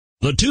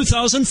The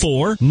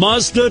 2004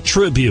 Mazda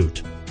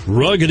Tribute.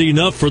 Rugged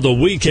enough for the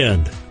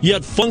weekend,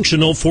 yet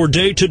functional for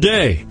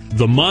day-to-day.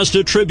 The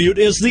Mazda Tribute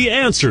is the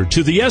answer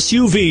to the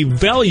SUV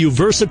value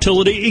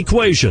versatility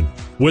equation.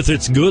 With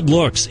its good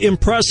looks,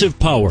 impressive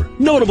power,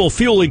 notable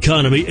fuel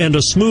economy, and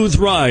a smooth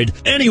ride,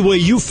 any way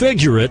you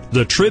figure it,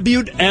 the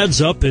Tribute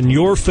adds up in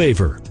your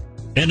favor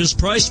and is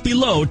priced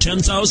below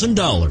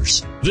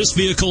 $10,000. This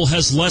vehicle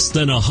has less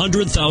than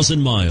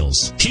 100,000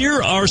 miles.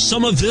 Here are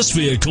some of this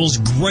vehicle's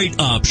great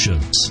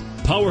options: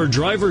 power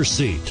driver's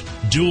seat,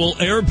 dual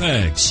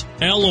airbags,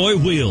 alloy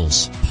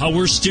wheels,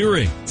 power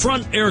steering,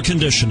 front air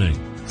conditioning,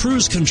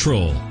 cruise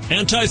control,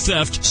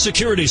 anti-theft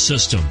security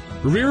system,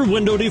 rear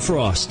window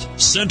defrost,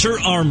 center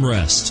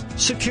armrest,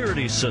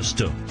 security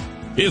system.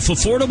 If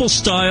affordable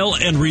style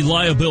and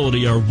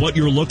reliability are what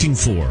you're looking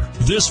for,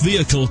 this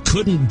vehicle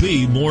couldn't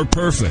be more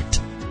perfect.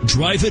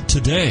 Drive it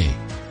today.